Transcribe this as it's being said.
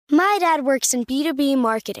My dad works in B2B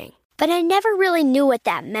marketing, but I never really knew what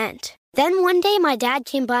that meant. Then one day my dad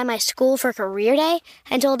came by my school for career day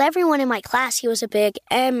and told everyone in my class he was a big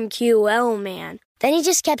MQL man. Then he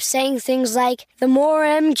just kept saying things like, the more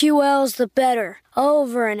MQLs, the better,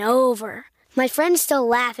 over and over. My friends still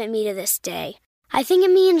laugh at me to this day. I think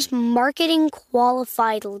it means marketing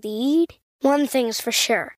qualified lead. One thing's for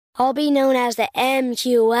sure, I'll be known as the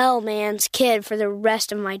MQL man's kid for the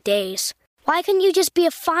rest of my days. Why couldn't you just be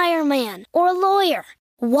a fireman or a lawyer?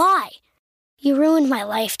 Why? You ruined my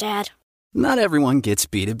life, Dad. Not everyone gets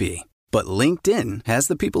B2B, but LinkedIn has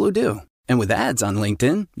the people who do. And with ads on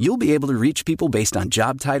LinkedIn, you'll be able to reach people based on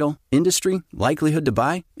job title, industry, likelihood to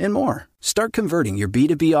buy, and more. Start converting your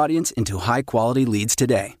B2B audience into high-quality leads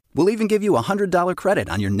today. We'll even give you a $100 credit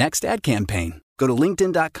on your next ad campaign. Go to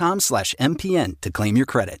linkedin.com/MPN to claim your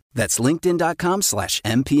credit. That's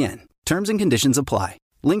linkedin.com/MPN. Terms and conditions apply.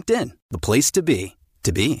 LinkedIn, the place to be,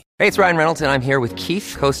 to be. Hey, it's Ryan Reynolds, and I'm here with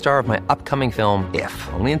Keith, co-star of my upcoming film, If,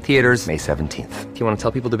 only in theaters May 17th. Do you want to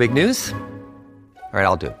tell people the big news? All right,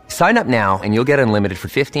 I'll do it. Sign up now and you'll get unlimited for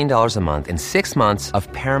 $15 a month and 6 months of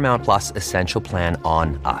Paramount Plus Essential Plan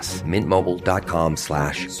on us.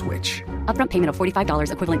 MintMobile.com/switch. Upfront payment of $45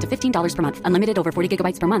 equivalent to $15 per month. Unlimited over 40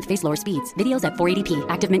 gigabytes per month. Face lower speeds. Videos at 480p.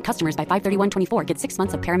 Active Mint customers by 531.24 get 6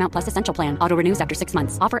 months of Paramount Plus Essential Plan. Auto renews after 6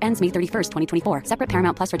 months. Offer ends May 31st, 2024. Separate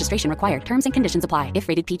Paramount Plus registration required. Terms and conditions apply if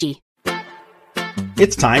rated PG.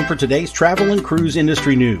 It's time for today's travel and cruise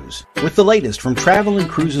industry news. With the latest from travel and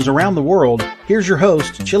cruises around the world, here's your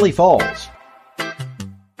host, Chili Falls.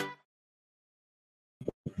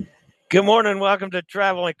 Good morning. Welcome to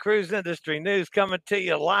Travel and Cruise Industry News, coming to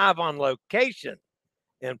you live on location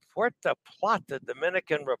in Puerto Plata,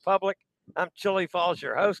 Dominican Republic. I'm Chili Falls,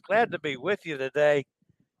 your host. Glad to be with you today.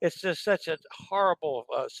 It's just such a horrible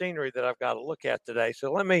scenery that I've got to look at today.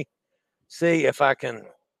 So let me see if I can.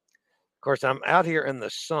 Of course, I'm out here in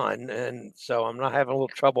the sun, and so I'm not having a little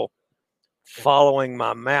trouble following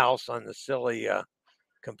my mouse on the silly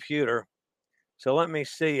computer. So let me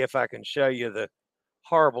see if I can show you the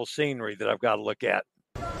horrible scenery that I've got to look at.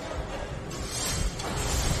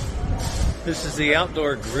 This is the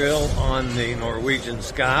outdoor grill on the Norwegian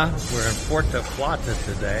Sky. We're in Puerto Plata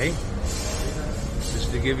today.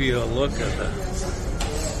 Just to give you a look at the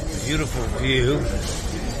beautiful view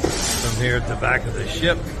from here at the back of the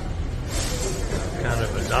ship. Kind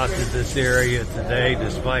of adopted this area today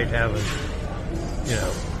despite having,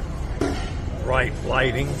 bright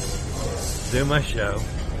lighting to do my show.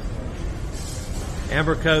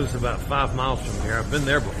 Amber Cove's about 5 miles from here. I've been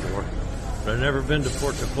there before, but I've never been to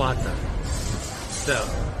Puerto Plata. So,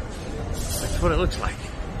 that's what it looks like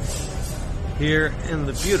here in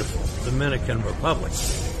the beautiful Dominican Republic.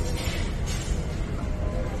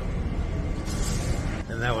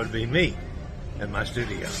 And that would be me in my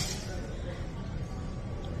studio.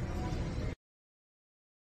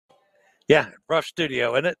 Yeah, rough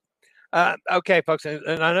studio, isn't it? Okay, folks,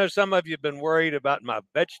 and I know some of you have been worried about my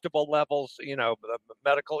vegetable levels, the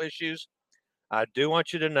medical issues. I do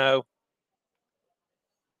want you to know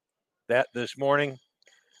that this morning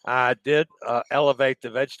I did elevate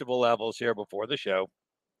the vegetable levels here before the show.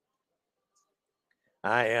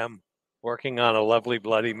 I am working on a lovely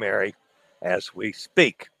Bloody Mary as we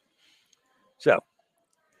speak. So,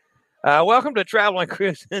 welcome to Travel and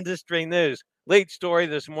Cruise Industry News. Lead story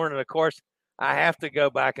this morning, of course, I have to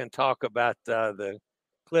go back and talk about the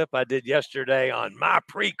clip I did yesterday on my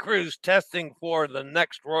pre-cruise testing for the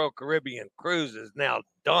next Royal Caribbean cruise is now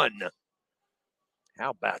done.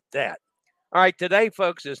 How about that? All right, today,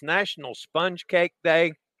 folks, is National Sponge Cake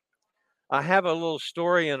Day. I have a little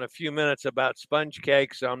story in a few minutes about sponge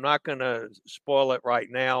cake, so I'm not going to spoil it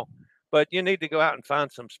right now. But you need to go out and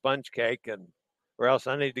find some sponge cake, or else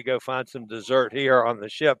I need to go find some dessert here on the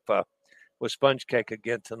ship with sponge cake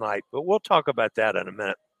again tonight. But we'll talk about that in a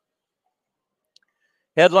minute.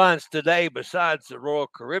 Headlines today, besides the Royal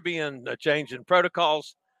Caribbean change in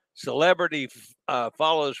protocols, Celebrity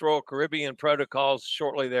follows Royal Caribbean protocols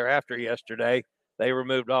shortly thereafter yesterday. They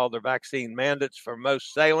removed all their vaccine mandates for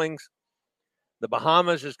most sailings. The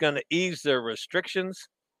Bahamas is going to ease their restrictions.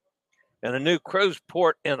 And a new cruise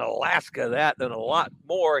port in Alaska, that and a lot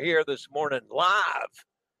more here this morning live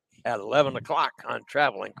at 11 o'clock on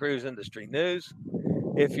Travel and Cruise Industry News.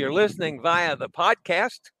 If you're listening via the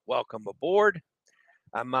podcast, welcome aboard.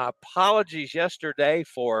 My apologies yesterday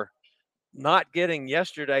for not getting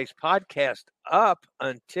yesterday's podcast up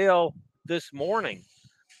until this morning.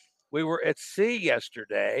 We were at sea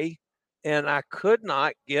yesterday, and I could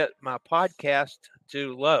not get my podcast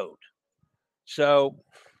to load. So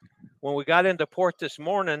when we got into port this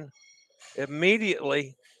morning,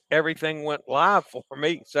 immediately everything went live for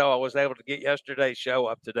me, so I was able to get yesterday's show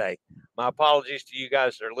up today. My apologies to you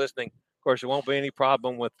guys that are listening. Of course, there won't be any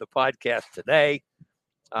problem with the podcast today,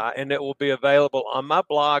 and it will be available on my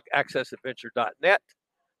blog, accessadventure.net,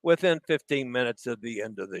 within 15 minutes of the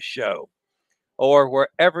end of the show, or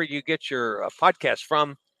wherever you get your podcast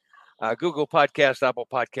from, Google Podcast, Apple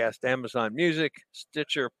Podcast, Amazon Music,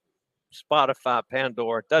 Stitcher, Spotify,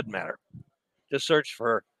 Pandora, doesn't matter. Just search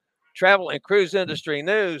for Travel and Cruise Industry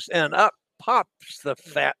News, and up pops the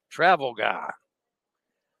fat travel guy.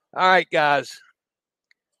 All right, guys.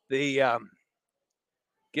 Give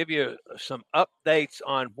you some updates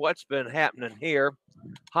on what's been happening here.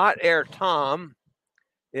 Hot Air Tom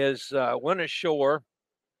went ashore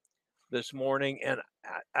this morning, and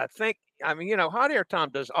I think, Hot Air Tom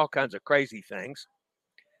does all kinds of crazy things.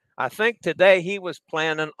 I think today he was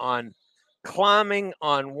planning on climbing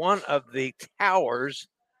on one of the towers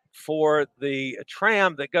for the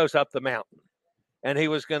tram that goes up the mountain. And he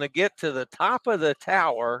was going to get to the top of the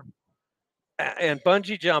tower and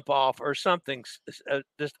bungee jump off or something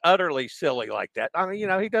just utterly silly like that.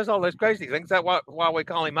 He does all those crazy things. That's why we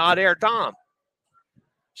call him Hot Air Tom.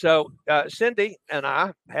 So Cindy and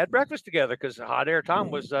I had breakfast together because Hot Air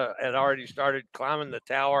Tom had already started climbing the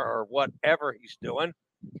tower or whatever he's doing.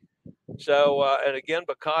 So, and again,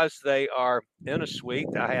 because they are in a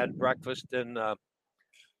suite, I had breakfast in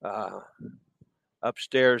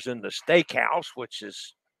upstairs in the steakhouse, which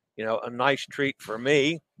is, a nice treat for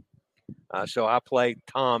me. So I played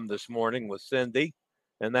Tom this morning with Cindy,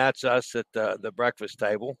 and that's us at the breakfast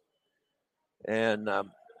table. And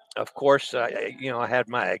of course, I had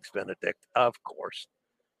my eggs Benedict, of course.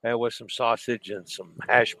 There was some sausage and some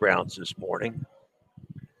hash browns this morning.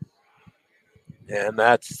 And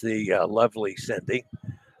that's the lovely Cindy.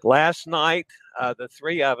 Last night, the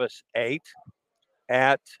three of us ate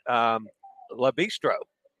at Le Bistro.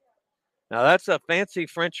 Now, that's a fancy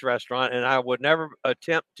French restaurant, and I would never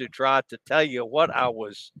attempt to try to tell you what I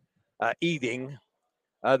was eating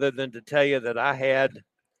other than to tell you that I had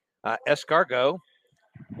escargot,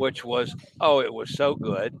 which was, it was so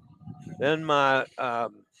good. Then my,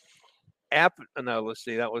 that was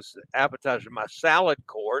the appetizer, my salad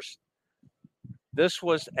course. This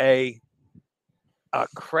was a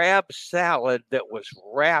crab salad that was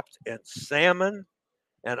wrapped in salmon.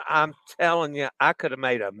 And I'm telling you, I could have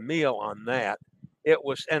made a meal on that. It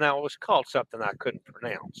was called something I couldn't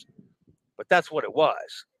pronounce, but that's what it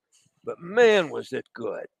was. But man, was it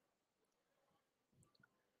good.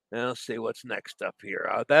 Now let's see what's next up here.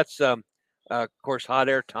 That's, of course, Hot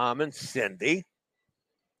Air Tom and Cindy.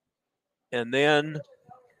 And then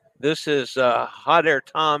this is Hot Air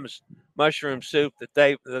Tom's mushroom soup that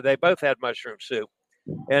they both had mushroom soup.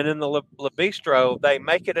 And in the Le Bistro, they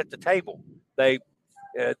make it at the table. They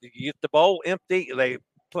you get the bowl empty. They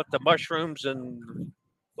put the mushrooms and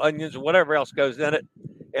onions and whatever else goes in it.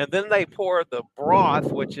 And then they pour the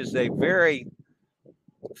broth, which is a very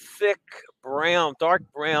thick brown, dark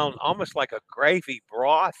brown, almost like a gravy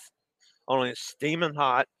broth, only steaming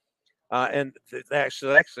hot. And they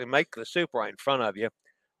actually make the soup right in front of you.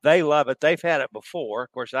 They love it. They've had it before.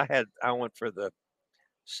 Of course, I went for the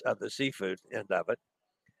seafood end of it.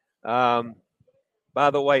 By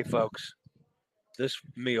the way, folks, this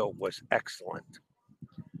meal was excellent.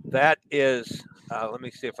 That is, let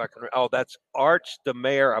me see if I can. That's Arch de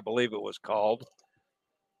Mer, I believe it was called,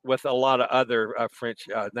 with a lot of other French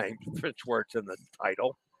names, French words in the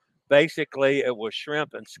title. Basically, it was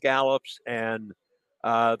shrimp and scallops and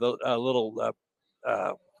the little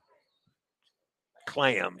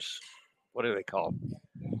clams. What are they called?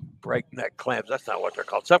 Breakneck clams. That's not what they're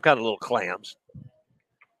called. Some kind of little clams.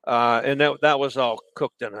 And that was all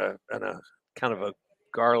cooked in a kind of a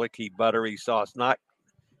garlicky, buttery sauce. Not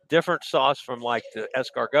different sauce from like the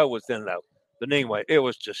escargot was in though. But anyway, it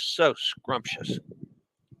was just so scrumptious.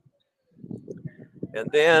 And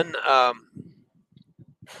then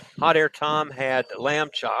Hot Air Tom had lamb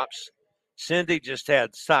chops. Cindy just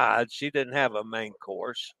had sides. She didn't have a main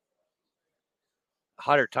course.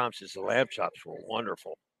 Hot Air Tom says the lamb chops were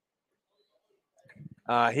wonderful.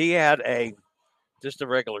 He had just a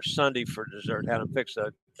regular sundae for dessert. Had him fix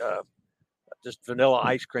just vanilla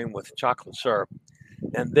ice cream with chocolate syrup.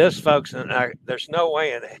 And this, folks, there's no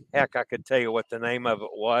way in heck I could tell you what the name of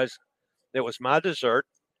it was. It was my dessert.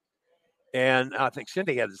 And I think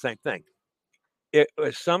Cindy had the same thing. It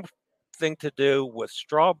was something to do with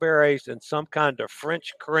strawberries and some kind of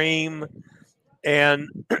French cream and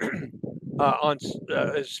on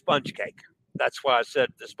sponge cake. That's why I said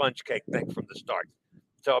the sponge cake thing from the start.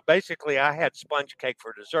 So basically, I had sponge cake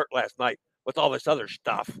for dessert last night with all this other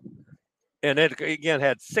stuff. And it, again,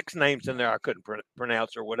 had 6 names in there I couldn't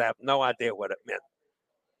pronounce or would have no idea what it meant.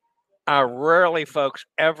 I rarely, folks,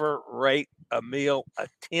 ever rate a meal a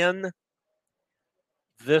 10.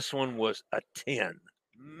 This one was a 10.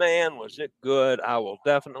 Man, was it good. I will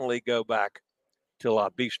definitely go back to La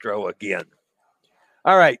Bistro again.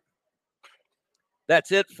 All right.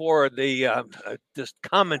 That's it for the just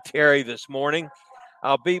commentary this morning.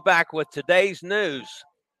 I'll be back with today's news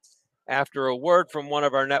after a word from one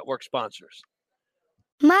of our network sponsors.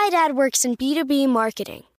 My dad works in B2B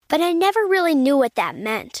marketing, but I never really knew what that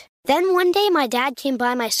meant. Then one day my dad came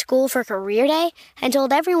by my school for career day and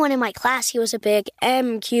told everyone in my class he was a big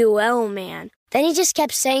MQL man. Then he just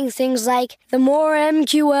kept saying things like, the more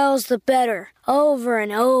MQLs, the better, over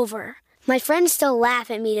and over. My friends still laugh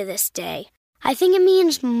at me to this day. I think it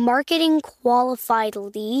means marketing qualified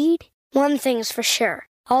lead. One thing's for sure.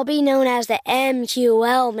 I'll be known as the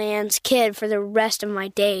MQL man's kid for the rest of my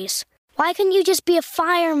days. Why couldn't you just be a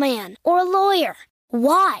fireman or a lawyer?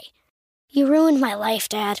 Why? You ruined my life,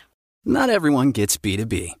 Dad. Not everyone gets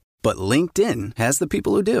B2B, but LinkedIn has the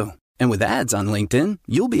people who do. And with ads on LinkedIn,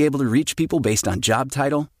 you'll be able to reach people based on job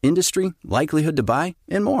title, industry, likelihood to buy,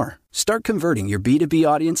 and more. Start converting your B2B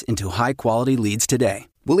audience into high-quality leads today.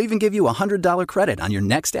 We'll even give you a $100 credit on your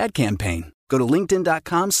next ad campaign. Go to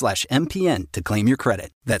linkedin.com/MPN to claim your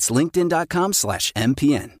credit. That's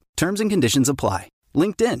linkedin.com/MPN. Terms and conditions apply.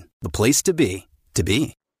 LinkedIn, the place to be, to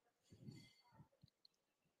be.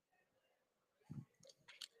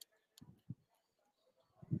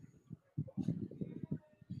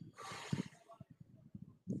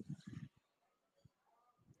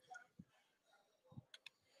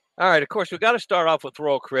 All right, of course, we've got to start off with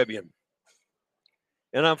Royal Caribbean.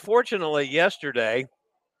 And unfortunately, yesterday,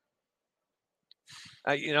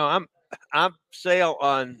 I'm sail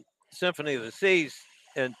on Symphony of the Seas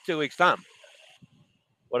in 2 weeks' time,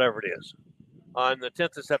 whatever it is, on the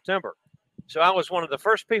 10th of September. So I was one of the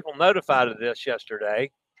first people notified of this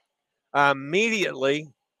yesterday. I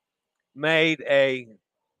immediately made a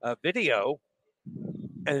video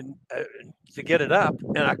and to get it up,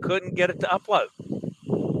 and I couldn't get it to upload.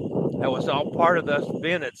 That was all part of us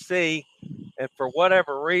being at sea, and for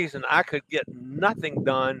whatever reason, I could get nothing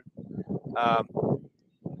done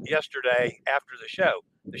yesterday after the show.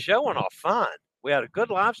 The show went off fine. We had a good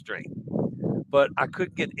live stream, but I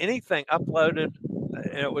couldn't get anything uploaded,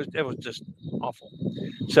 and it was just awful.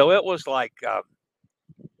 So it was like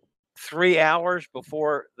 3 hours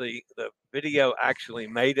before the video actually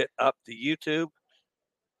made it up to YouTube.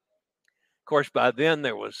 Of course, by then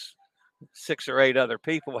there was 6 or 8 other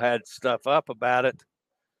people had stuff up about it.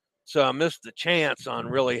 So I missed the chance on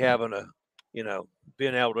really having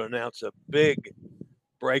being able to announce a big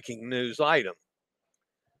breaking news item.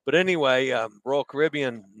 But anyway, Royal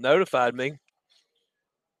Caribbean notified me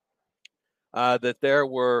that there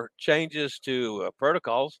were changes to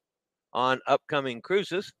protocols on upcoming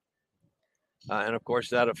cruises. And of course,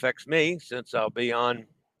 that affects me since I'll be on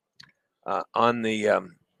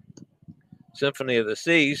the Symphony of the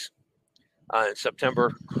Seas on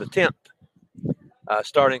September the 10th.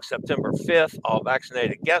 Starting September 5th, all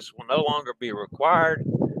vaccinated guests will no longer be required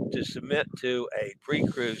to submit to a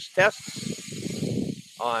pre-cruise test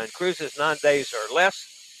on cruises 9 days or less,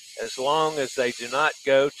 as long as they do not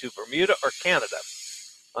go to Bermuda or Canada.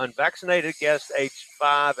 Unvaccinated guests aged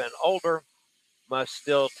 5 and older must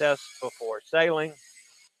still test before sailing,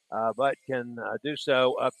 but can do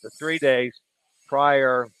so up to 3 days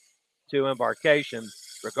prior to embarkation,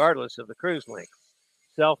 regardless of the cruise length.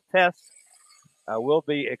 Self-tests will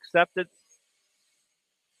be accepted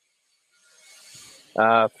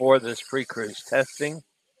for this pre-cruise testing.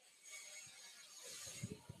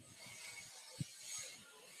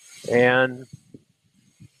 And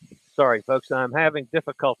sorry, folks, I'm having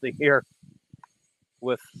difficulty here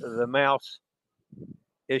with the mouse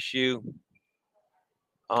issue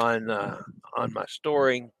on my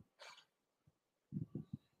story.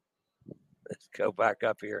 Let's go back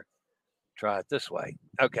up here. Try it this way.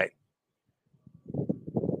 Okay.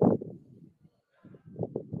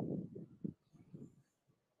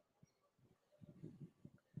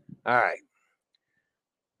 All right.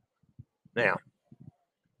 Now.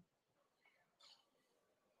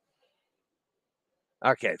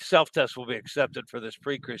 Okay, self-test will be accepted for this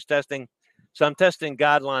pre-cruise testing. Some testing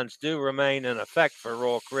guidelines do remain in effect for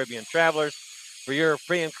Royal Caribbean travelers. For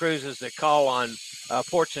European cruises that call on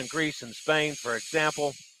ports in Greece and Spain, for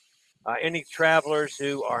example, any travelers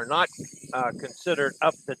who are not considered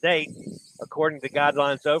up to date, according to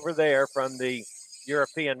guidelines over there from the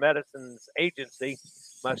European Medicines Agency,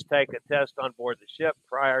 must take a test on board the ship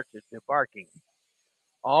prior to debarking.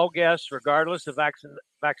 All guests, regardless of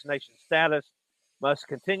vaccination status, must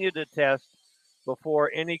continue to test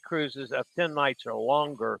before any cruises of 10 nights or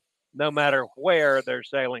longer, no matter where they're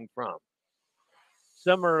sailing from.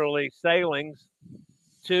 Similarly, sailings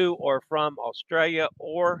to or from Australia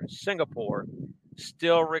or Singapore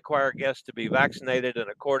still require guests to be vaccinated in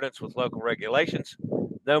accordance with local regulations,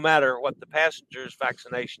 no matter what the passenger's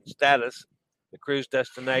vaccination status, the cruise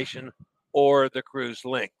destination, or the cruise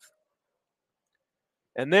length.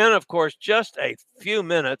 And then, of course, just a few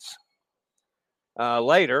minutes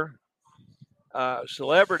later,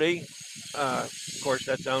 Celebrity, of course,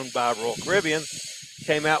 that's owned by Royal Caribbean,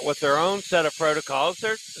 came out with their own set of protocols.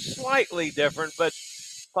 They're slightly different, but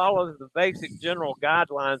follows the basic general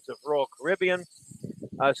guidelines of Royal Caribbean.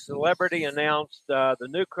 Celebrity announced the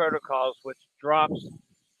new protocols, which drops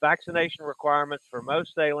vaccination requirements for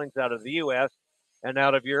most sailings out of the U.S. and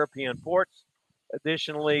out of European ports.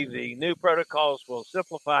 Additionally, the new protocols will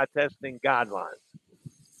simplify testing guidelines.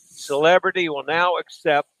 Celebrity will now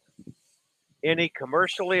accept any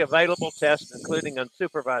commercially available tests, including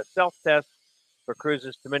unsupervised self-tests for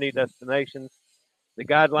cruises to many destinations. The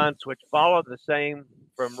guidelines, which follow the same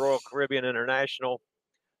from Royal Caribbean International,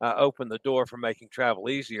 open the door for making travel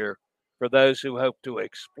easier for those who hope to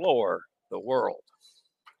explore the world.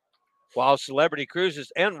 While Celebrity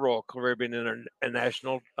Cruises and Royal Caribbean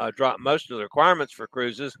International drop most of the requirements for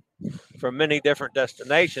cruises from many different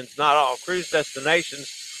destinations, not all cruise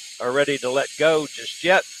destinations are ready to let go just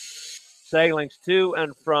yet. Sailings to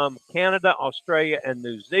and from Canada, Australia, and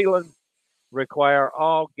New Zealand require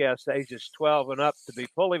all guests ages 12 and up to be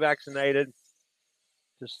fully vaccinated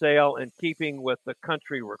to sail in keeping with the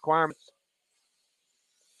country requirements.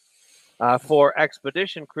 For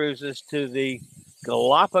expedition cruises to the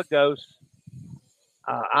Galapagos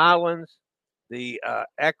Islands, the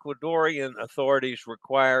Ecuadorian authorities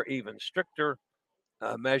require even stricter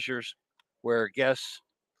measures where guests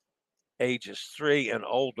ages 3 and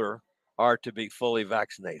older are to be fully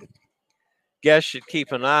vaccinated. Guests should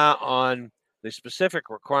keep an eye on the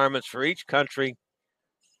specific requirements for each country,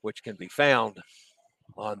 which can be found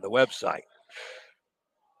on the website.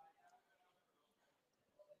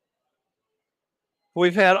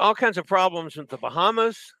 We've had all kinds of problems with the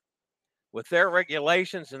Bahamas with their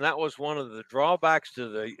regulations, and that was one of the drawbacks to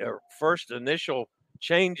the first initial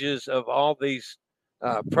changes of all these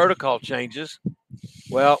protocol changes.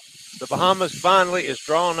 Well, the Bahamas finally is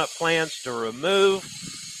drawing up plans to remove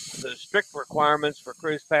the strict requirements for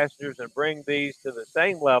cruise passengers and bring these to the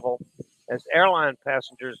same level as airline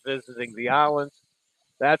passengers visiting the islands.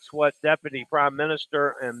 That's what Deputy Prime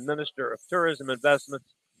Minister and Minister of Tourism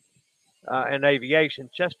Investments and Aviation,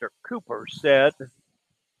 Chester Cooper, said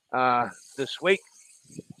this week,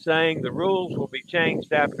 saying the rules will be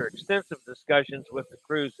changed after extensive discussions with the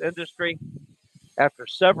cruise industry. After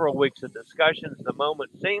several weeks of discussions, the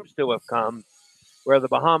moment seems to have come where the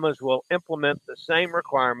Bahamas will implement the same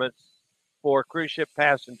requirements for cruise ship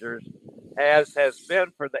passengers as has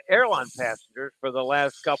been for the airline passengers for the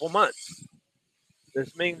last couple months.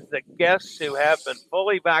 This means that guests who have been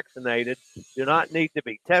fully vaccinated do not need to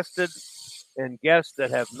be tested, and guests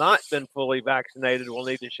that have not been fully vaccinated will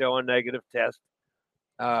need to show a negative test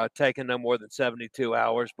taken no more than 72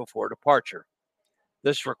 hours before departure.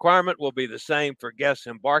 This requirement will be the same for guests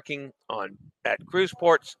embarking at cruise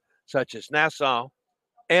ports such as Nassau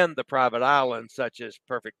and the private islands such as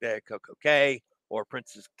Perfect Day at Coco Cay or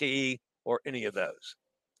Princess Key or any of those.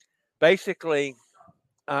 Basically,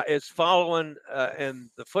 it's following in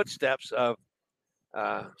the footsteps of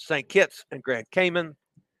St. Kitts and Grand Cayman,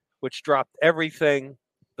 which dropped everything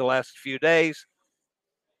the last few days.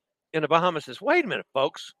 And the Bahamas says, wait a minute,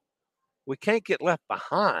 folks, we can't get left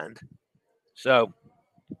behind. So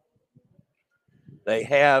they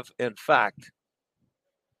have, in fact,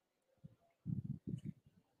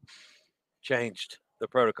 changed the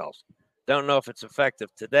protocols. Don't know if it's effective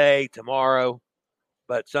today, tomorrow,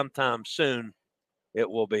 but sometime soon it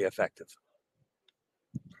will be effective.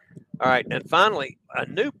 All right, and finally, a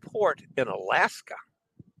new port in Alaska.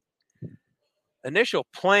 Initial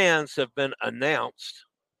plans have been announced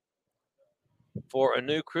for a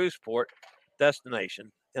new cruise port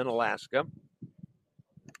destination in Alaska.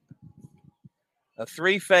 A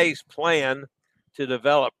 3-phase plan to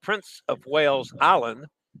develop Prince of Wales Island,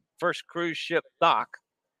 first cruise ship dock,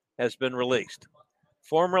 has been released.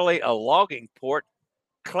 Formerly a logging port,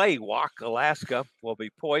 Klaywak, Alaska, will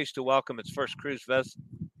be poised to welcome its first cruise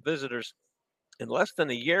visitors in less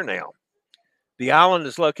than a year now. The island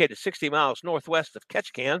is located 60 miles northwest of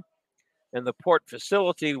Ketchikan, and the port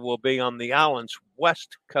facility will be on the island's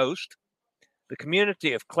west coast. The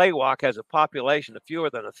community of Klaywak has a population of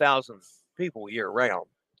fewer than 1,000 people year-round.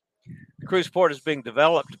 The cruise port is being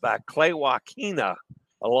developed by Klaywakina,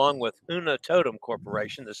 along with Una Totem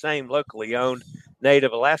Corporation, the same locally owned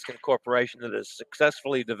Native Alaskan corporation that has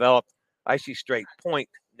successfully developed Icy Strait Point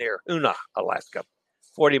near Una, Alaska,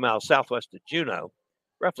 40 miles southwest of Juneau,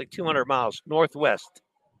 roughly 200 miles northwest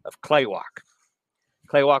of Klaywak.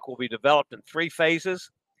 Klaywak will be developed in 3 phases,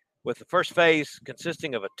 with the first phase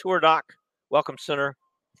consisting of a tour dock, welcome center,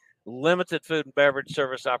 limited food and beverage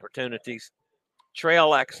service opportunities,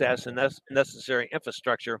 trail access, and necessary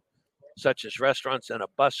infrastructure, such as restaurants and a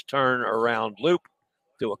bus turn-around loop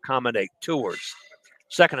to accommodate tours.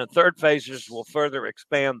 Second and third phases will further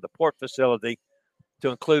expand the port facility to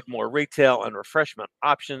include more retail and refreshment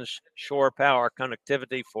options, shore power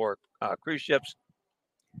connectivity for cruise ships,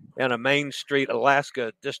 and a Main Street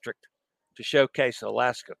Alaska district to showcase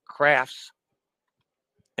Alaska crafts.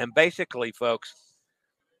 And basically, folks,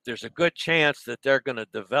 there's a good chance that they're going to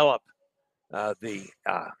develop the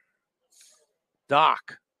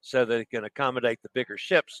dock so that it can accommodate the bigger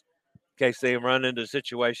ships in case they run into a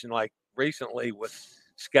situation like recently with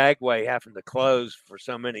Skagway having to close for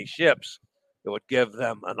so many ships. It would give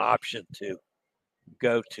them an option to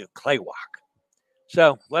go to Klaywak.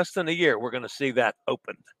 So less than a year, we're going to see that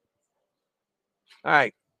opened. All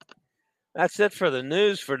right. That's it for the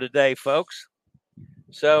news for today, folks.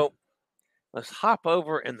 So let's hop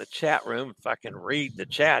over in the chat room. If I can read the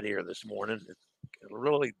chat here this morning, it's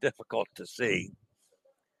really difficult to see.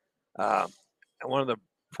 And one of the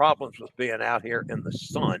problems with being out here in the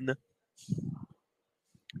sun.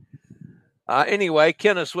 Anyway,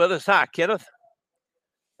 Kenneth's with us. Hi, Kenneth.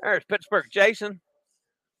 There's Pittsburgh Jason.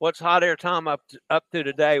 What's Hot Air Tom up to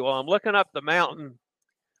today? Well, I'm looking up the mountain.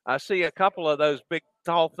 I see a couple of those big,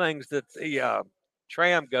 tall things that the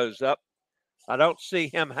tram goes up. I don't see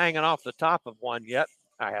him hanging off the top of one yet.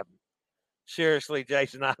 I haven't. Seriously,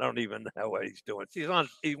 Jason, I don't even know what he's doing.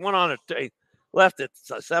 He went on he left at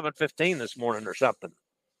 7:15 this morning or something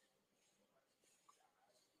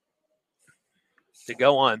to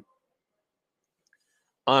go on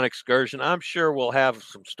excursion. I'm sure we'll have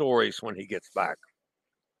some stories when he gets back.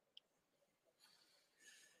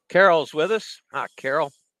 Carol's with us. Hi,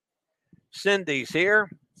 Carol. Cindy's here.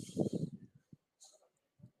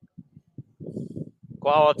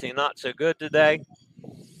 Quality not so good today.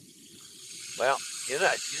 Well, you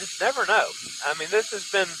just never know. I mean, this has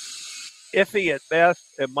been iffy at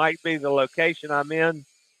best. It might be the location I'm in,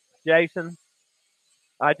 Jason.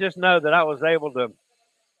 I just know that I was able to,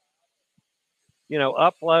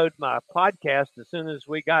 upload my podcast as soon as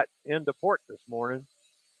we got into port this morning.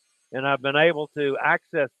 And I've been able to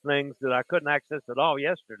access things that I couldn't access at all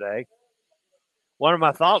yesterday. One of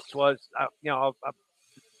my thoughts was, I'm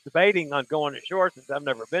debating on going ashore since I've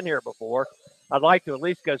never been here before. I'd like to at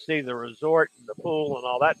least go see the resort and the pool and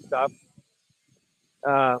all that stuff.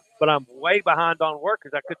 But I'm way behind on work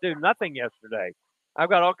because I could do nothing yesterday. I've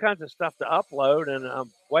got all kinds of stuff to upload, and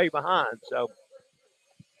I'm way behind. So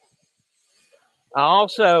I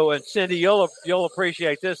also, and Cindy, you'll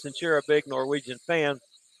appreciate this since you're a big Norwegian fan.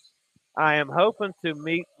 I am hoping to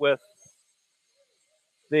meet with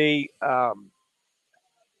the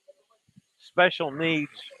special needs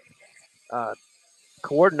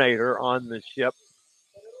coordinator on the ship.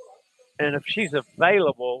 And if she's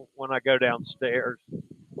available when I go downstairs,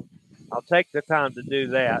 I'll take the time to do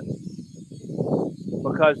that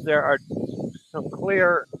because there are some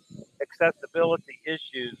clear accessibility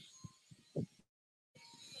issues.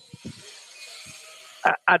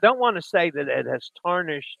 I don't want to say that it has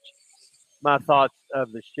tarnished my thoughts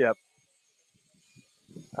of the ship.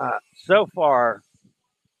 So far,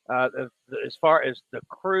 as far as the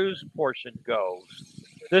cruise portion goes,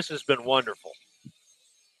 this has been wonderful.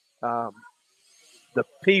 The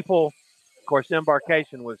people, of course,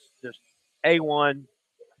 embarkation was just A1.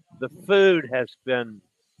 The food has been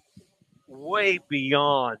way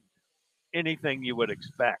beyond anything you would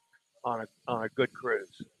expect on a good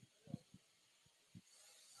cruise.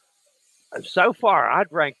 So far, I'd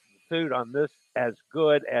rank the food on this as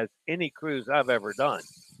good as any cruise I've ever done,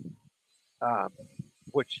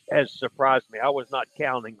 which has surprised me. I was not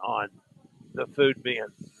counting on the food being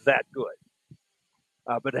that good,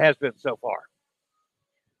 but it has been so far.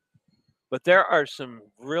 But there are some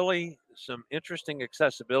interesting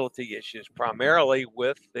accessibility issues, primarily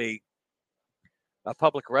with the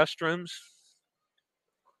public restrooms.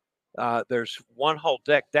 There's one whole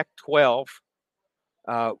deck 12.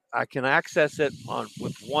 I can access it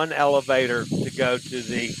with one elevator to go to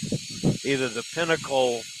either the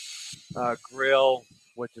Pinnacle Grill,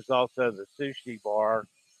 which is also the sushi bar,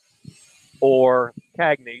 or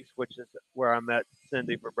Cagney's, which is where I met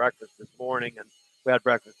Cindy for breakfast this morning. And We had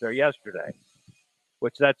breakfast there yesterday,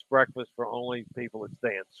 which that's breakfast for only people that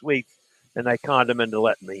stay in suites, and they conned them into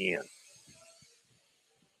letting me in.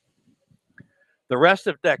 The rest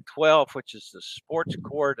of Deck 12, which is the sports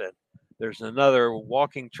court, and there's another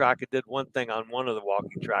walking track. It did one thing on one of the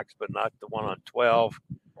walking tracks, but not the one on 12.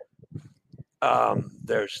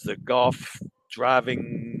 There's the golf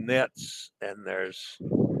driving nets, and there's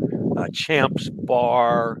a Champs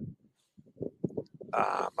bar.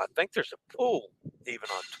 I think there's a pool even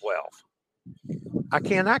on 12. I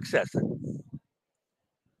can't access it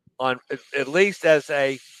on at least as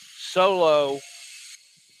a solo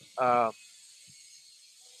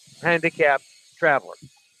handicapped traveler.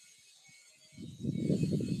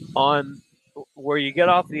 On where you get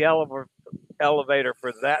off the elevator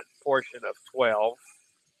for that portion of 12,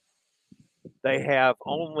 they have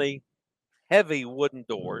only heavy wooden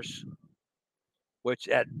doors, which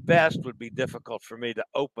at best would be difficult for me to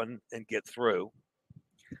open and get through.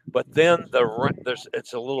 But then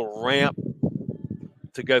it's a little ramp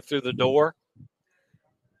to go through the door.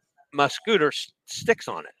 My scooter sticks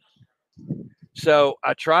on it. So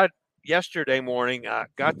I tried yesterday morning. I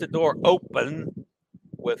got the door open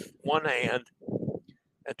with one hand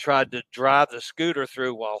and tried to drive the scooter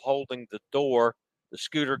through while holding the door. The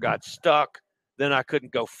scooter got stuck. Then I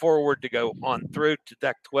couldn't go forward to go on through to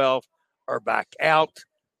Deck 12 or back out.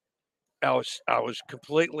 I was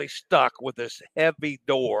completely stuck with this heavy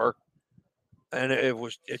door, and it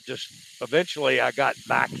just eventually I got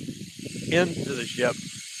back into the ship,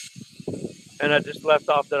 and I just left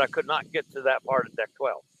off that I could not get to that part of Deck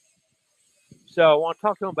 12. So I want to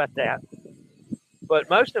talk to them about that. But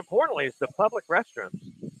most importantly, it's the public restrooms.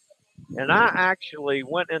 And I actually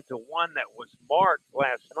went into one that was marked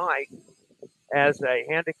last night as a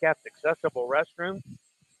handicapped accessible restroom.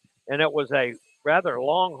 And it was a rather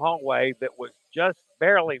long hallway that was just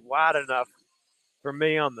barely wide enough for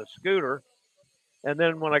me on the scooter. And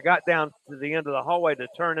then when I got down to the end of the hallway to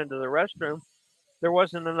turn into the restroom, there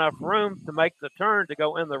wasn't enough room to make the turn to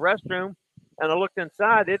go in the restroom. And I looked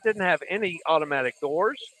inside, it didn't have any automatic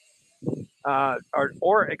doors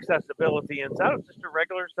or accessibility inside. It was just a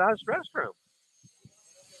regular sized restroom.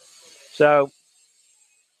 So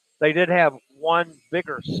they did have one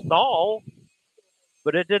bigger stall,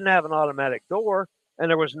 but it didn't have an automatic door. And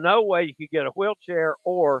there was no way you could get a wheelchair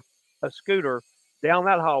or a scooter down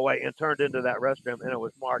that hallway and turned into that restroom. And it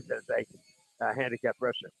was marked as a handicapped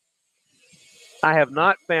restroom. I have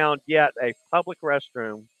not found yet a public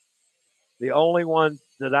restroom. The only one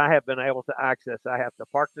that I have been able to access, I have to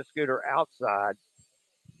park the scooter outside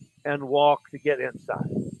and walk to get inside.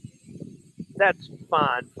 That's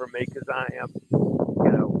fine for me because I am,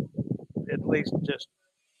 at least just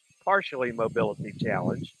partially mobility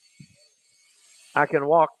challenged. I can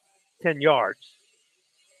walk 10 yards,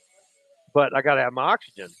 but I got to have my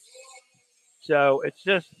oxygen. So it's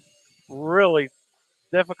just really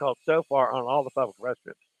difficult so far on all the public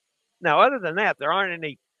restrooms. Now, other than that, there aren't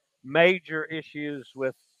any major issues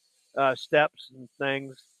with steps and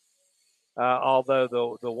things.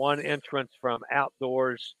 Although the one entrance from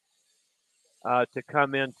outdoors to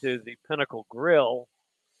come into the Pinnacle Grill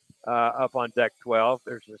up on Deck 12,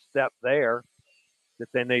 there's a step there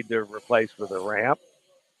that they need to replace with a ramp.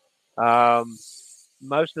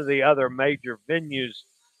 Most of the other major venues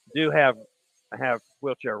do have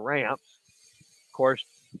wheelchair ramps. Of course,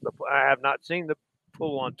 I have not seen the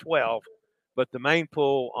pool on 12, but the main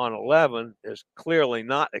pool on 11 is clearly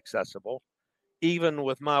not accessible. Even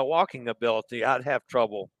with my walking ability, I'd have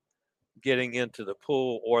trouble getting into the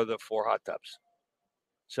pool or the 4 hot tubs.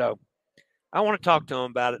 So I want to talk to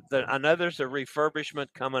them about it. I know there's a refurbishment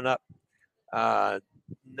coming up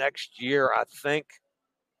next year, I think,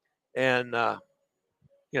 and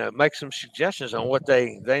make some suggestions on what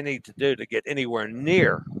they need to do to get anywhere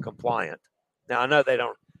near compliant. Now, I know they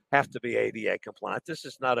don't have to be ADA compliant. This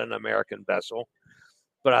is not an American vessel,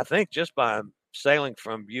 but I think just by sailing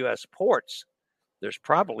from U.S. ports, there's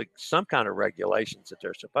probably some kind of regulations that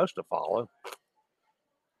they're supposed to follow.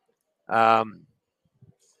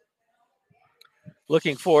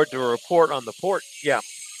 Looking forward to a report on the port. Yeah.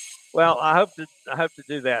 Well, I hope to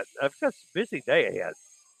do that. I've got a busy day ahead.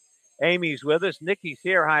 Amy's with us. Nikki's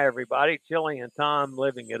here. Hi, everybody. Chili and Tom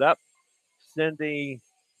living it up. Cindy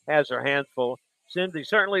has her hands full. Cindy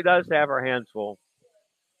certainly does have her hands full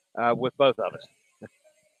with both of us.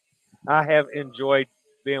 I have enjoyed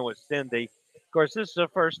being with Cindy. Of course, this is the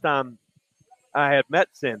first time I had met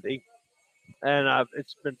Cindy, and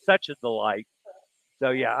it's been such a delight. So,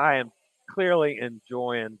 yeah, I am clearly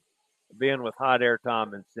enjoying being with Hot Air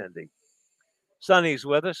Tom and Cindy. Sonny's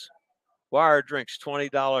with us. Wire drinks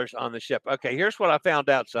 $20 on the ship. Okay, here's what I found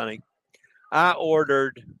out, Sonny. I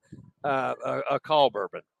ordered a call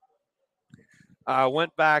bourbon. I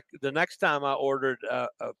went back the next time I ordered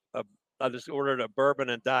I just ordered a bourbon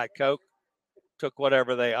and Diet Coke, took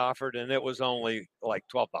whatever they offered, and it was only like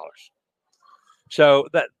 $12. So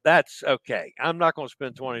that's okay. I'm not going to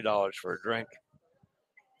spend $20 for a drink.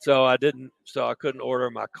 So I didn't. So I couldn't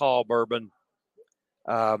order my call bourbon.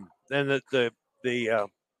 And the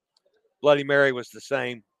Bloody Mary was the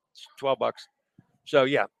same, $12. So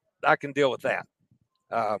yeah, I can deal with that.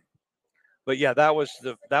 But yeah, that was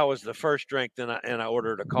the first drink. And I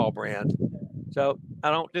ordered a call brand. So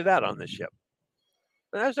I don't do that on this ship.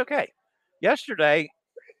 But that's okay. Yesterday,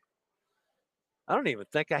 I don't even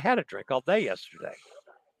think I had a drink all day yesterday.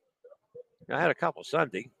 I had a couple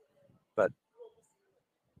Sunday, but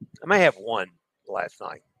I may have one last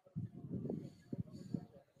night.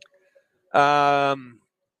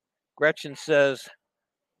 Gretchen says,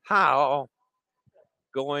 how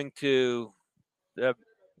going to WDW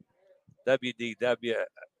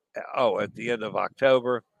at the end of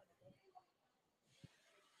October.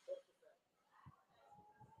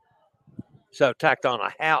 So tacked on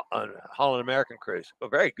a Holland American cruise. Well,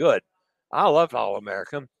 very good. I love Holland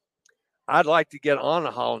American. I'd like to get on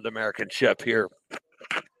a Holland American ship here,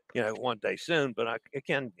 one day soon, but I'm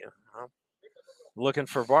looking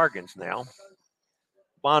for bargains now.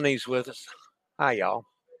 Bonnie's with us. Hi, y'all.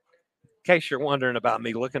 In case you're wondering about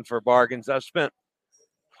me looking for bargains, I've spent,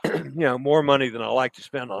 more money than I like to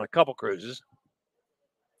spend on a couple cruises.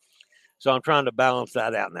 So I'm trying to balance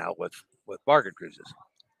that out now with bargain cruises.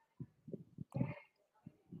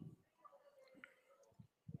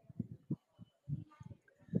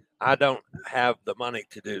 I don't have the money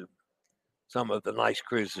to do some of the nice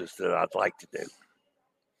cruises that I'd like to do.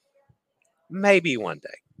 Maybe one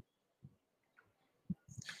day.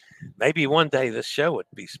 Maybe one day this show would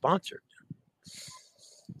be sponsored.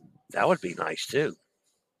 That would be nice too.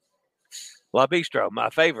 La Bistro,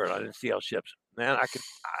 my favorite on NCL ships. Man, I could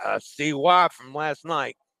see why from last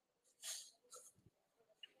night.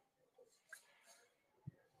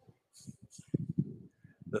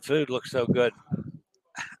 The food looks so good.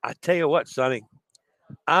 I tell you what, Sonny,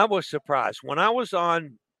 I was surprised when I've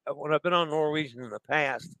been on Norwegian in the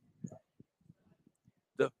past.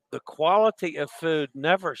 The quality of food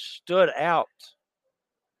never stood out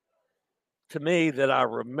to me that I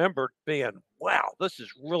remembered being, wow, this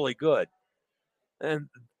is really good. And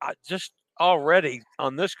I just already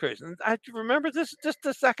on this cruise, and I remember this just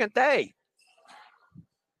the second day.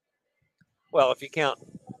 Well, if you count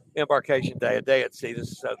embarkation day, a day at sea,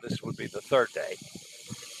 this would be the third day.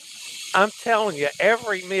 I'm telling you,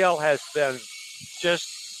 every meal has the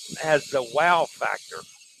wow factor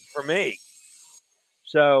for me.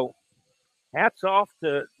 So hats off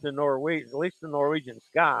to Norwegian, at least the Norwegian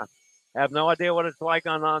Sky. I have no idea what it's like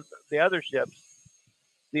on the other ships.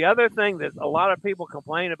 The other thing that a lot of people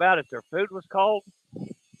complain about is their food was cold.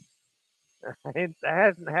 I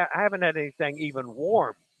haven't had anything even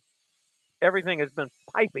warm. Everything has been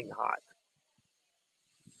piping hot.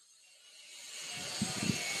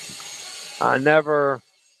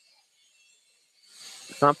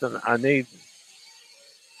 Something I need.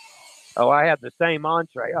 Oh, I had the same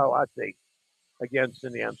entree. Oh, I see. Again,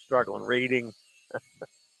 Cindy, I'm struggling reading.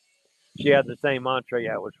 She had the same entree.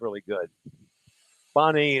 Yeah, it was really good.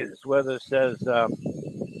 Bonnie is with us, says,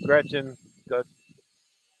 Gretchen, good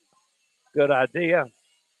idea.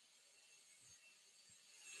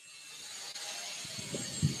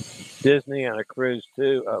 Disney on a cruise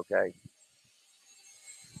too. Okay.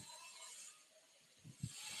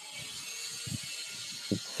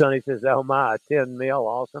 Sonny says, oh my, a 10 meal.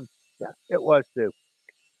 Awesome. Yeah, it was too.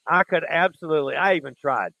 I even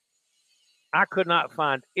tried. I could not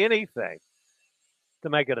find anything to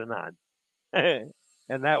make it a 9.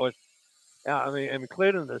 And that was,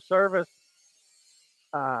 including the service,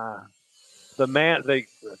 the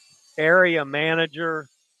area manager,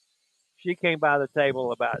 she came by the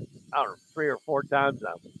table about, 3 or 4 times.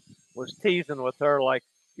 I was teasing with her like,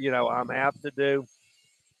 I'm apt to do.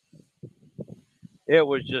 It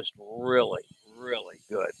was just really, really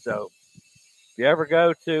good. So if you ever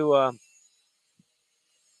go to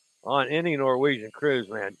on any Norwegian cruise,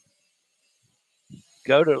 man,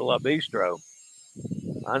 go to La Bistro.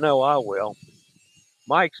 I know I will.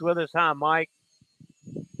 Mike's with us. Hi, Mike.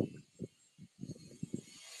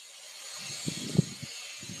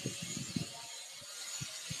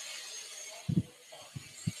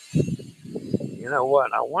 You know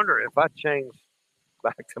what? I wonder if I change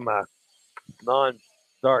back to my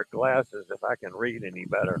non-dark glasses, if I can read any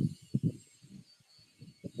better.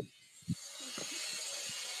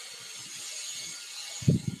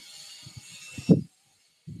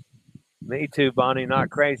 Me too, Bonnie. Not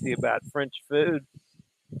crazy about French food,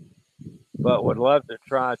 but would love to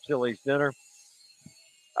try Chili's dinner.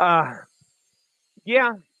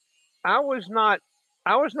 Yeah, I was not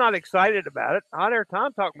excited about it. Hot Air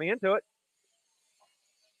Tom talked me into it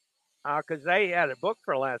because they had it booked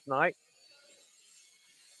for last night,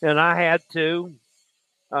 and I had two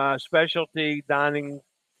specialty dining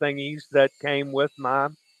thingies that came with my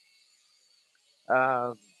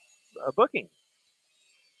booking.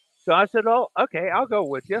 So I said, "Oh, okay, I'll go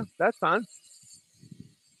with you. That's fine."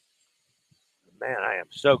 Man, I am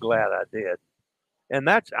so glad I did, and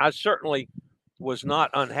I certainly was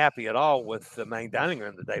not unhappy at all with the main dining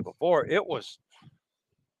room the day before. It was,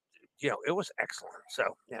 it was excellent.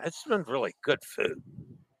 So yeah, it's been really good food.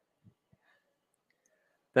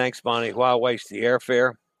 Thanks, Bonnie. Why waste the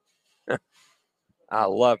airfare? I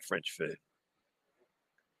love French food.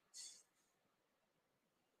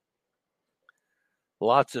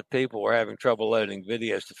 Lots of people were having trouble loading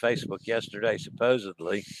videos to Facebook yesterday,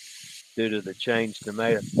 supposedly, due to the change to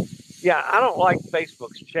Meta. Yeah, I don't like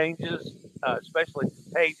Facebook's changes, especially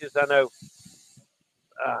pages. I know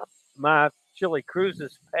my Chili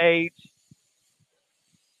Cruises page,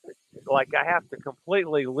 like I have to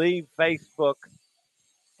completely leave Facebook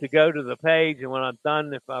to go to the page. And when I'm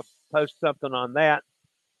done, if I post something on that,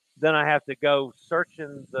 then I have to go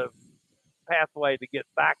searching the pathway to get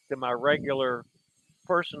back to my regular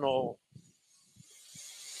personal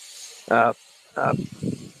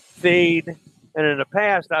feed. And in the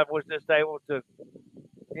past, I was just able to,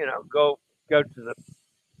 go to the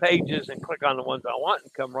pages and click on the ones I want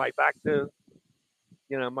and come right back to,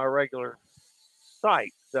 my regular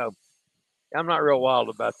site. So I'm not real wild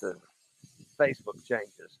about the Facebook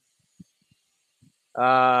changes.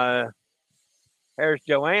 Here's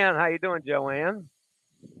Joanne. How you doing, Joanne?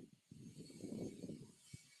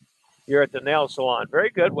 You're at the nail salon. Very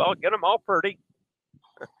good. Well, get them all pretty.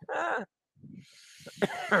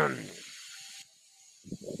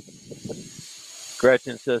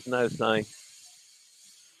 Gretchen says no thanks.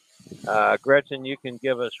 Gretchen, you can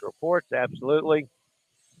give us reports. Absolutely.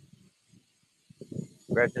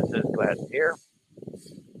 Gretchen says glad to hear.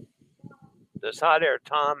 Does Hot Air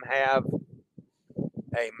Tom have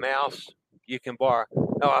a mouse you can borrow?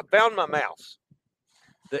 No, I found my mouse.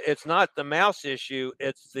 It's not the mouse issue.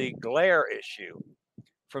 It's the glare issue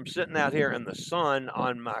from sitting out here in the sun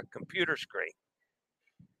on my computer screen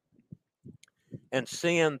and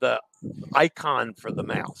seeing the icon for the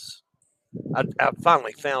mouse. I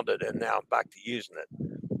finally found it, and now I'm back to using it.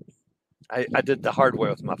 I did the hard way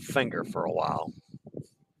with my finger for a while.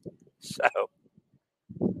 So,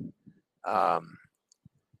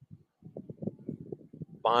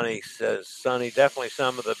 Bonnie says, Sonny, definitely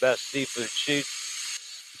some of the best seafood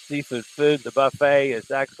food. The buffet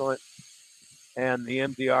is excellent, and the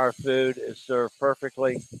MDR food is served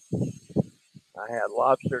perfectly. I had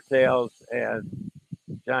lobster tails and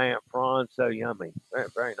giant prawns, so yummy. Very,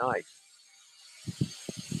 very nice.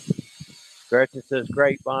 Gretchen says,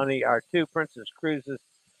 great, Bonnie. Our two Princess Cruises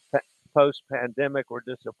post-pandemic were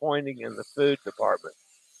disappointing in the food department.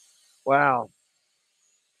 Wow,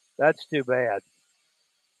 that's too bad.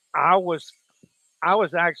 I was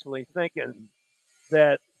actually thinking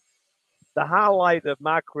that the highlight of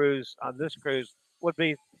my cruise on this cruise would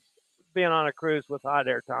be being on a cruise with Hot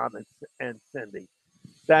Air Tom and Cindy.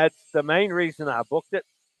 That's the main reason I booked it,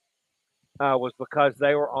 was because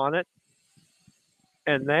they were on it.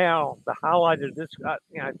 And now the highlight of this,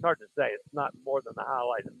 it's hard to say. It's not more than the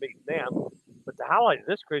highlight of meeting them, but the highlight of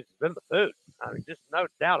this cruise has been the food. I mean, just no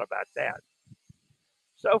doubt about that.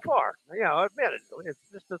 So far, admit it, it's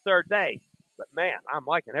just the third day, but man, I'm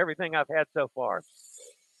liking everything I've had so far.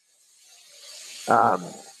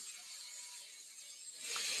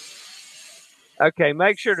 Okay,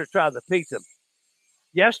 make sure to try the pizza.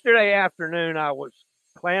 Yesterday afternoon, I was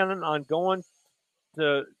planning on going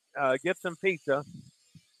to get some pizza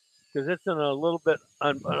because it's in a little bit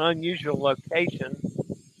an unusual location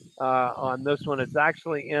on this one. It's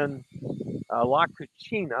actually in La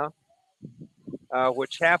Cucina,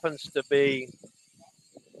 which happens to be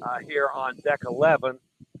here on deck 11.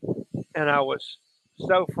 And I was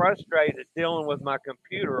so frustrated dealing with my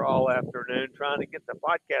computer all afternoon trying to get the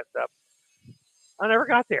podcast up. I never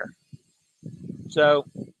got there. So,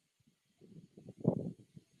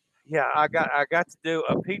 yeah, I got to do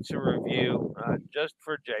a pizza review just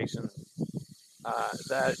for Jason.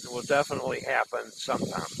 That will definitely happen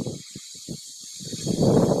sometime.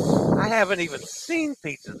 I haven't even seen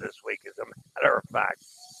pizza this week, as a matter of fact,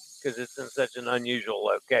 because it's in such an unusual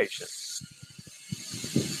location.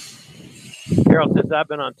 Carol says, I've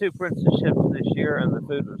been on 2 Princess ships this year, and the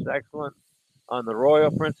food was excellent. on the Royal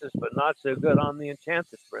Princess, but not so good on the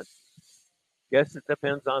Enchanted Princess. Guess it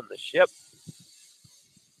depends on the ship.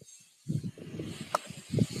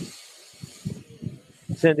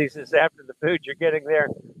 Cindy says, after the food you're getting there,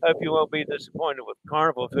 hope you won't be disappointed with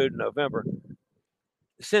Carnival food in November.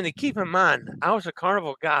 Cindy, keep in mind, I was a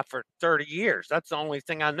Carnival guy for 30 years. That's the only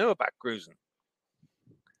thing I knew about cruising.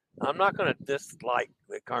 I'm not going to dislike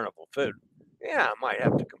the Carnival food. Yeah, I might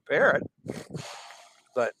have to compare it.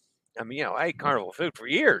 But, I mean, I ate Carnival food for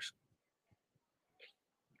years.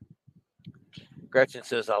 Gretchen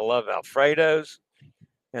says, I love Alfredo's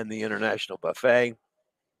and the International Buffet.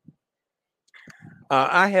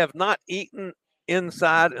 I have not eaten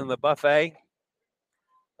inside in the buffet.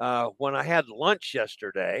 When I had lunch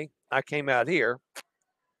yesterday, I came out here.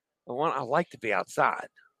 I like to be outside.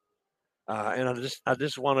 And I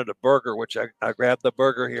just wanted a burger, which I grabbed the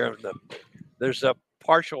burger here. There's a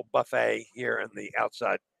partial buffet here in the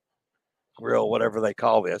outside grill, whatever they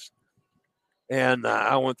call this. And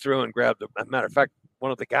I went through and grabbed, as a matter of fact,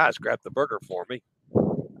 one of the guys grabbed the burger for me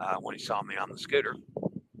when he saw me on the scooter.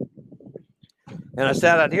 And I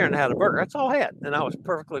sat out here and had a burger. That's all I had. And I was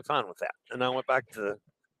perfectly fine with that. And I went back to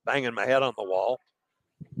banging my head on the wall,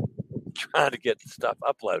 trying to get the stuff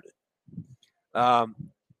uploaded.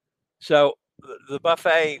 So the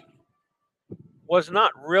buffet was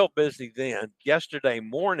not real busy then. Yesterday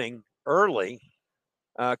morning, early,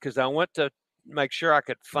 because I went to make sure I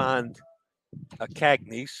could find a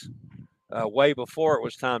Cagney's way before it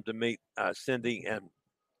was time to meet Cindy and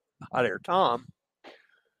Hot Air Tom.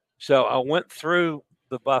 So I went through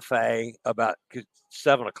the buffet about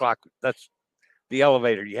 7 o'clock. That's the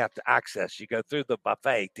elevator you have to access. You go through the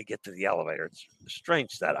buffet to get to the elevator. It's a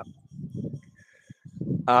strange setup.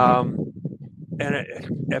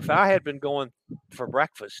 If I had been going for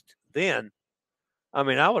breakfast then, I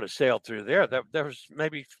mean, I would have sailed through there. There was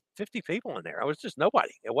maybe 50 people in there. I was just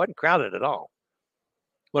nobody. It wasn't crowded at all.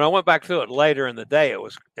 When I went back through it later in the day, it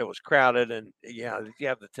was crowded, and you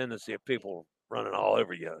have the tendency of people running all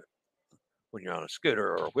over you when you're on a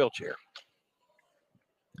scooter or a wheelchair.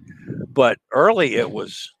 But early it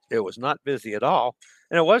was not busy at all,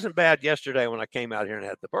 and it wasn't bad yesterday when I came out here and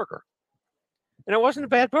had the burger. And it wasn't a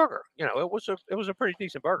bad burger. It was a pretty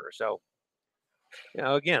decent burger. So,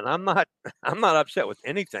 again, I'm not upset with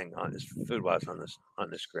anything on this food wise on this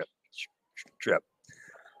trip.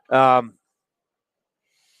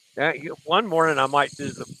 One morning I might do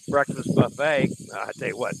the breakfast buffet. I tell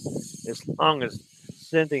you what, as long as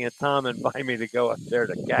Cindy and Tom invite me to go up there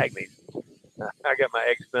to Cagney's, I got my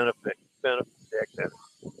eggs Benedict, and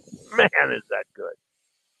man, is that good!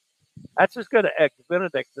 That's as good as eggs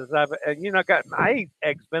Benedict as I eat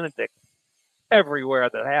eggs Benedict everywhere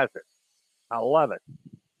that has it. I love it.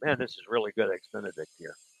 Man, this is really good eggs Benedict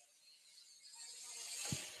here.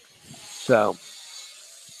 So,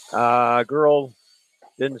 girl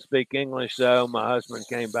didn't speak English, though. My husband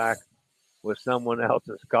came back with someone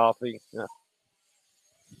else's coffee.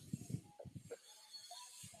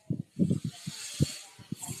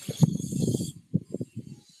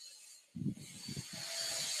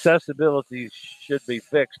 Accessibility should be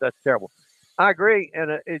fixed. That's terrible. I agree,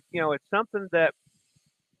 and it's something that,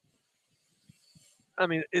 I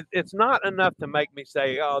mean, it's not enough to make me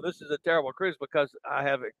say, "Oh, this is a terrible cruise" because I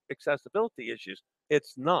have accessibility issues.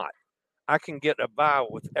 It's not. I can get by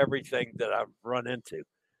with everything that I've run into.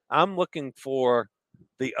 I'm looking for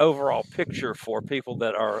the overall picture for people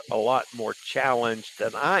that are a lot more challenged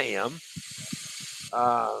than I am.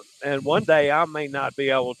 And one day I may not be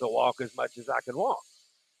able to walk as much as I can walk.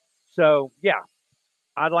 So, yeah,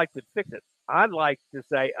 I'd like to fix it. I'd like to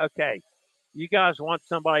say, okay, you guys want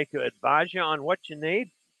somebody to advise you on what you need?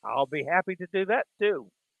 I'll be happy to do that too.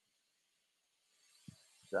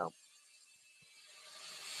 So,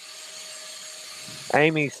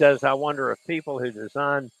 Amy says, I wonder if people who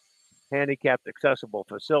design handicapped accessible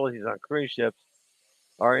facilities on cruise ships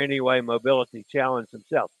are anyway mobility challenged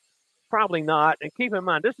themselves. Probably not. And keep in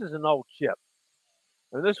mind, this is an old ship.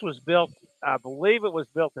 And this was built, I believe it was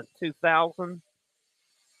built in 2000.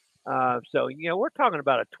 So, we're talking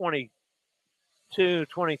about a 22,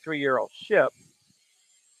 23-year-old ship.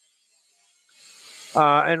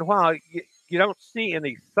 And while you don't see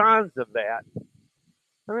any signs of that,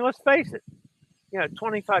 I mean, let's face it.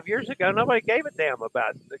 25 years ago, nobody gave a damn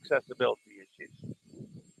about accessibility issues,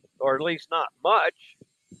 or at least not much.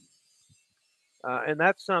 And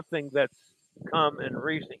that's something that's come in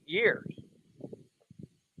recent years.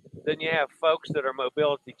 Then you have folks that are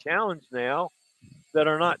mobility challenged now that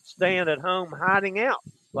are not staying at home hiding out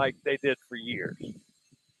like they did for years.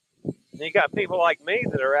 And you got people like me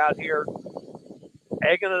that are out here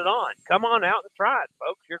egging it on. Come on out and try it,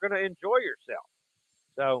 folks. you're going to enjoy yourself.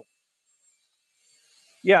 So,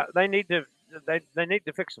 yeah, they need to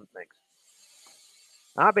fix some things.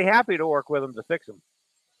 I'll be happy to work with them to fix them.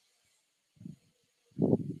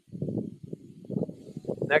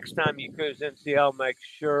 Next time you cruise NCL, make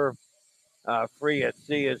sure free at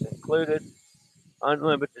sea is included,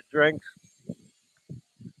 unlimited drinks.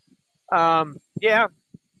 Yeah.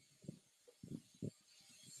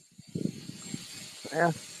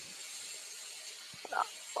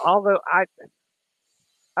 Although I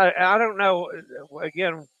don't know.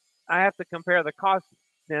 Again, I have to compare the cost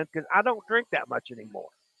then because I don't drink that much anymore.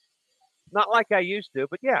 Not like I used to,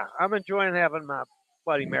 but yeah, I'm enjoying having my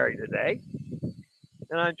Bloody Mary today,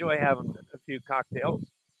 and I enjoy having a few cocktails.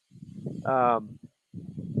 I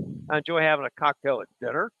enjoy having a cocktail at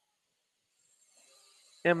dinner,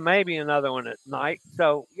 and maybe another one at night.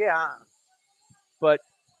 So yeah, but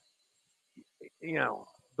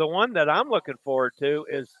the one that I'm looking forward to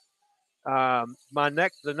is the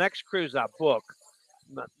next cruise I book.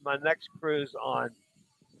 My next cruise on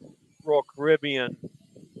Royal Caribbean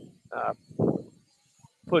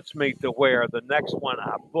puts me to where the next one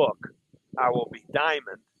I book, I will be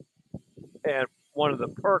Diamond. And one of the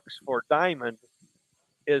perks for Diamond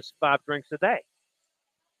is 5 drinks a day.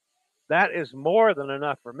 That is more than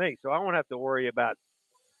enough for me. So I won't have to worry about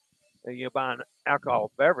buying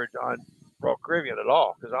alcohol beverage on Royal Caribbean at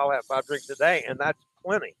all because I'll have 5 drinks a day, and that's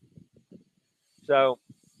plenty. So,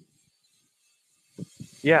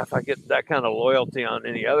 yeah, if I get that kind of loyalty on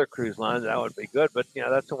any other cruise lines, that would be good. But,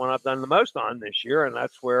 that's the one I've done the most on this year, and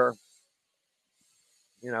that's where,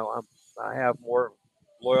 I have more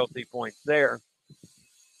loyalty points there.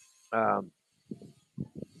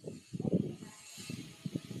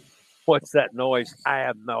 What's that noise? I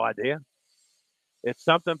have no idea. It's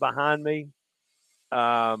something behind me.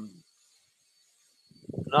 Not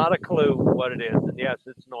a clue what it is. And yes,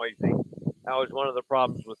 it's noisy. That was one of the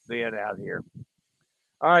problems with being out here.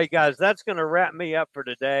 All right, guys, that's going to wrap me up for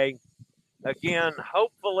today. Again,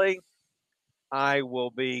 hopefully I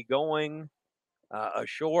will be going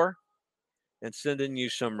ashore and sending you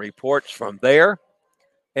some reports from there.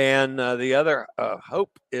 And the other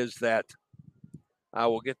hope is that I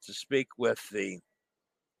will get to speak with the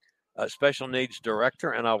special needs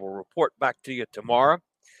director, and I will report back to you tomorrow.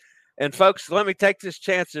 And folks, let me take this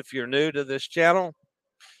chance, if you're new to this channel,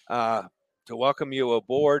 to welcome you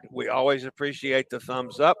aboard. We always appreciate the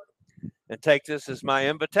thumbs up, and take this as my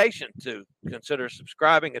invitation to consider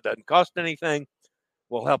subscribing. It doesn't cost anything.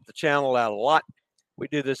 Will help the channel out a lot. We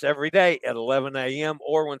do this every day at 11 a.m.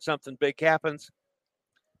 or when something big happens.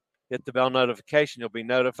 Hit the bell notification. You'll be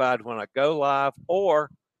notified when I go live or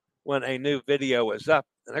when a new video is up.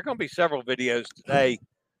 And there are going to be several videos today,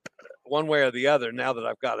 one way or the other, now that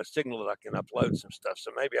I've got a signal that I can upload some stuff.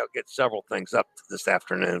 So maybe I'll get several things up this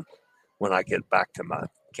afternoon when I get back to my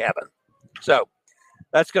cabin. So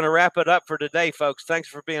that's going to wrap it up for today, folks. Thanks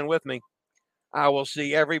for being with me. I will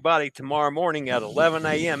see everybody tomorrow morning at 11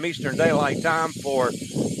 a.m. Eastern Daylight Time for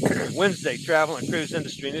Wednesday Travel and Cruise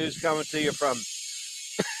Industry News, coming to you from,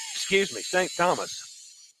 St.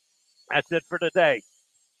 Thomas. That's it for today.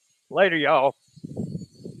 Later, y'all.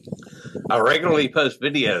 I regularly post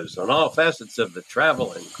videos on all facets of the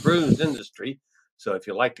travel and cruise industry. So if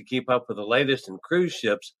you like to keep up with the latest in cruise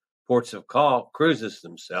ships, ports of call, cruises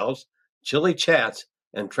themselves, chilly chats,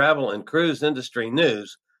 and travel and cruise industry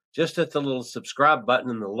news, just hit the little subscribe button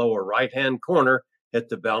in the lower right-hand corner. Hit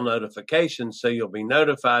the bell notification so you'll be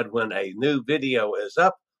notified when a new video is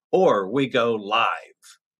up or we go live.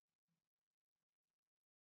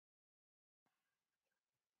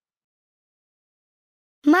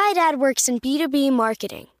 My dad works in B2B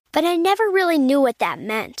marketing, but I never really knew what that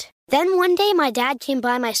meant. Then one day my dad came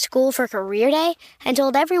by my school for career day and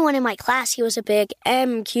told everyone in my class he was a big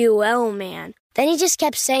MQL man. Then he just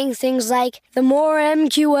kept saying things like, the more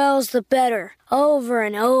MQLs, the better, over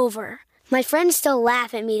and over. My friends still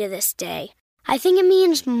laugh at me to this day. I think it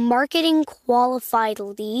means marketing qualified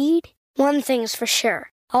lead. One thing's for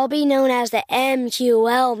sure, I'll be known as the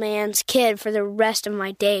MQL man's kid for the rest of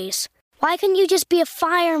my days. Why couldn't you just be a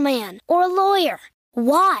fireman or a lawyer?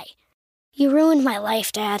 Why? You ruined my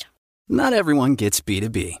life, Dad. Not everyone gets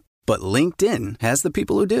B2B, but LinkedIn has the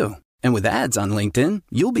people who do. And with ads on LinkedIn,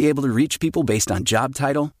 you'll be able to reach people based on job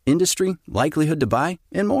title, industry, likelihood to buy,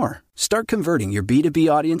 and more. Start converting your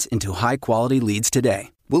B2B audience into high-quality leads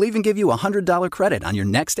today. We'll even give you a $100 credit on your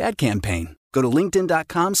next ad campaign. Go to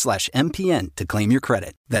linkedin.com/MPN to claim your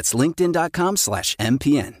credit. That's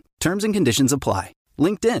linkedin.com/MPN. Terms and conditions apply.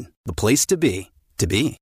 LinkedIn, the place to be, to be.